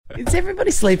Is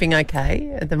everybody sleeping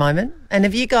okay at the moment? And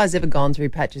have you guys ever gone through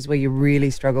patches where you really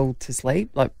struggle to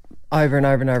sleep, like over and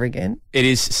over and over again? It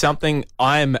is something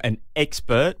I am an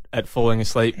expert at falling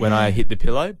asleep when I hit the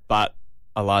pillow, but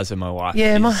Eliza, my wife,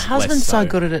 Yeah, is my less husband's so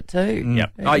good at it too.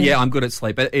 Yep. Oh, yeah, I'm good at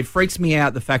sleep. But it freaks me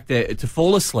out the fact that to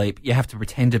fall asleep, you have to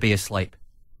pretend to be asleep.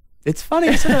 It's funny,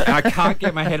 isn't it? I can't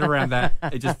get my head around that.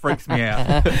 It just freaks me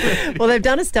out. Well, they've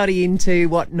done a study into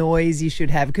what noise you should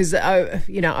have because, I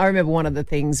remember one of the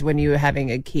things when you were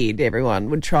having a kid, everyone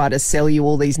would try to sell you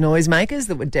all these noisemakers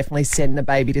that would definitely send the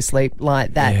baby to sleep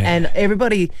like that. Yeah. And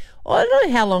everybody, I don't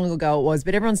know how long ago it was,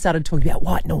 but everyone started talking about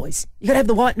white noise. You got to have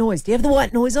the white noise. Do you have the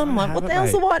white noise on? I'm like, what the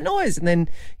hell's the white noise? And then,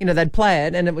 they'd play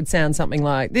it and it would sound something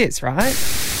like this, right?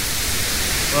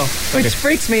 Well, Which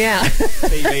freaks me out.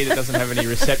 TV that doesn't have any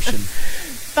reception.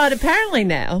 But apparently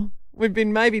now we've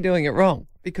been maybe doing it wrong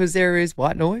because there is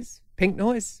white noise, pink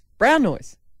noise, brown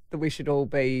noise that we should all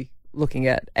be looking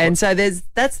at. And so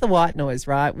that's the white noise,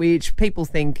 right, which people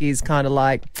think is kind of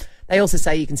like, they also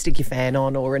say you can stick your fan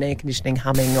on or an air conditioning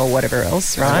humming or whatever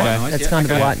else, right? Noise, That's yeah, kind of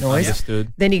the okay. white noise.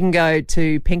 Understood. Then you can go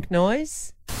to pink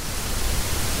noise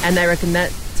and they reckon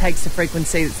that takes the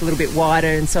frequency that's a little bit wider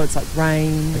and so it's like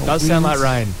rain. It does sound like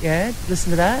rain. Yeah,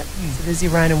 listen to that. So there's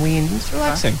your rain and wind. It's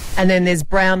relaxing. And then there's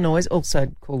brown noise,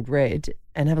 also called red,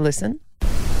 and have a listen.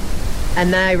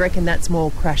 And they reckon that's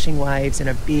more crashing waves and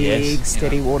a big, Yes.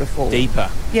 steady waterfall. Deeper.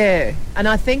 Yeah. And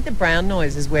I think the brown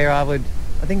noise is where I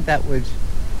think that would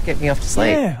get me off to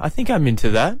sleep. Yeah, I think I'm into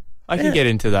that. I can get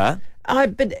into that.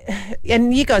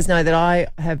 And you guys know that I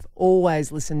have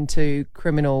always listened to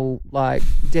criminal, like,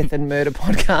 death and murder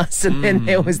podcasts, and then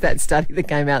there was that study that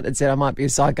came out that said I might be a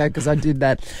psycho because I did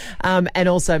that. And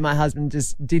also my husband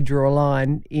just did draw a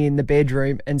line in the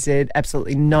bedroom and said,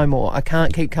 absolutely no more. I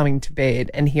can't keep coming to bed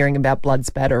and hearing about blood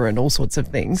spatter and all sorts of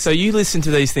things. So you listen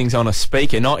to these things on a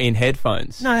speaker, not in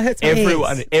headphones. No, it hurts my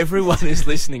ears. Everyone is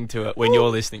listening to it when you're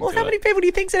listening Well, to how it. many people do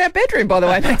you think's in our bedroom, by the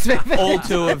way? Makes me All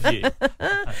two of you.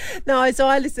 No, so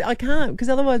I listen. I can't because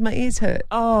otherwise my ears hurt.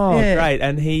 Oh, Yeah. great.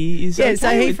 And he is Yeah, okay so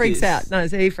he with freaks this. out. No,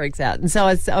 so he freaks out. And so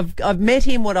I've met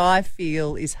him what I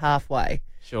feel is halfway.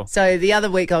 Sure. So the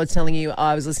other week I was telling you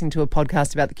I was listening to a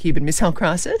podcast about the Cuban Missile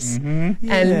Crisis and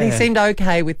he seemed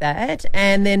okay with that.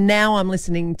 And then now I'm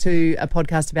listening to a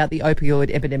podcast about the opioid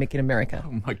epidemic in America.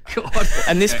 Oh, my God.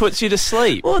 And this puts you to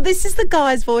sleep. Well, this is the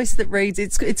guy's voice that reads.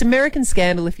 It's American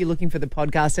Scandal if you're looking for the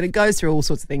podcast, and it goes through all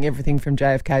sorts of things, everything from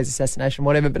JFK's assassination,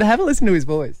 whatever. But have a listen to his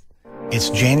voice. It's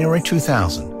January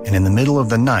 2000 and in the middle of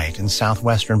the night in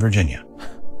southwestern Virginia.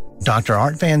 Dr.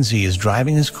 Art Van Zee is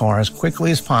driving his car as quickly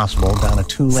as possible down a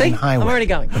two-lane See? highway. I'm already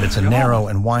going. But it's a narrow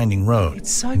and winding road. It's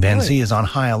so Van good. Zee is on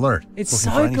high alert. It's looking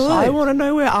so for any good. sign. I want to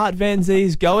know where Art Van Zee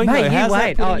is going, Mate, though. you How's wait.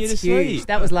 that putting Oh, you to it's huge. sleep?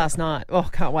 That was last night. Oh,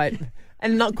 can't wait.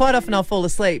 And not quite often I'll fall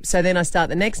asleep, so then I start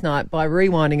the next night by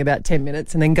rewinding about 10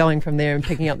 minutes and then going from there and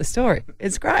picking up the story.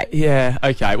 It's great. Yeah,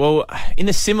 okay. Well, in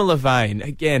a similar vein,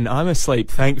 again, I'm asleep,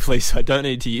 thankfully, so I don't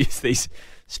need to use these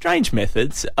strange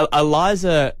methods.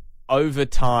 Eliza, over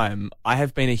time, I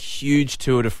have been a huge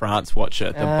Tour de France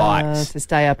watcher, the bikes. To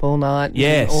stay up all night,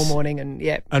 Yes. and all morning, and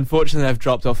yeah. Unfortunately, I've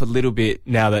dropped off a little bit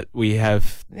now that we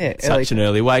have such an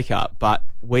early wake up, but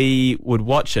we would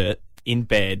watch it in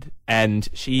bed, and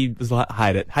she was like,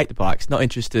 hate the bikes, not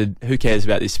interested, who cares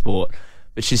about this sport?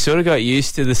 But she sort of got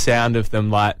used to the sound of them,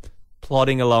 like,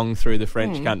 plodding along through the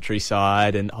French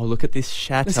countryside and, oh, look at this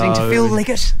chateau. Listening to Phil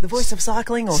Liggett, the voice of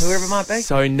cycling, or whoever it might be.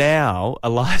 So now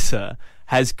Eliza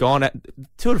has gone at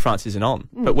Tour de France isn't on,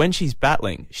 but when she's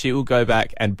battling, she will go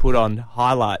back and put on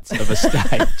highlights of a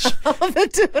stage, The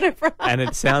Tour de France. and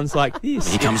it sounds like this.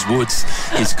 Here comes Woods.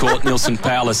 He's caught Nilsson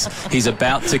Paulus. He's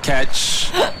about to catch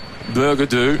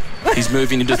Bergadu. He's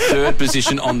moving into third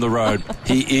position on the road.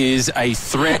 He is a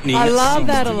threatening... I love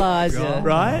that, Elijah.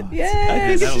 Right? Yes.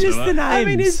 I think it's just the names. I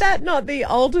mean, is that not the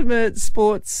ultimate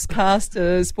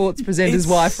sportscaster, sports presenter's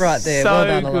wife right there? So Well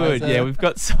done, good. Eliza. Yeah, we've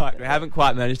got sight. We haven't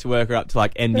quite managed to work her up to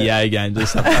like NBA games or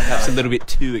something. Perhaps a little bit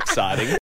too exciting.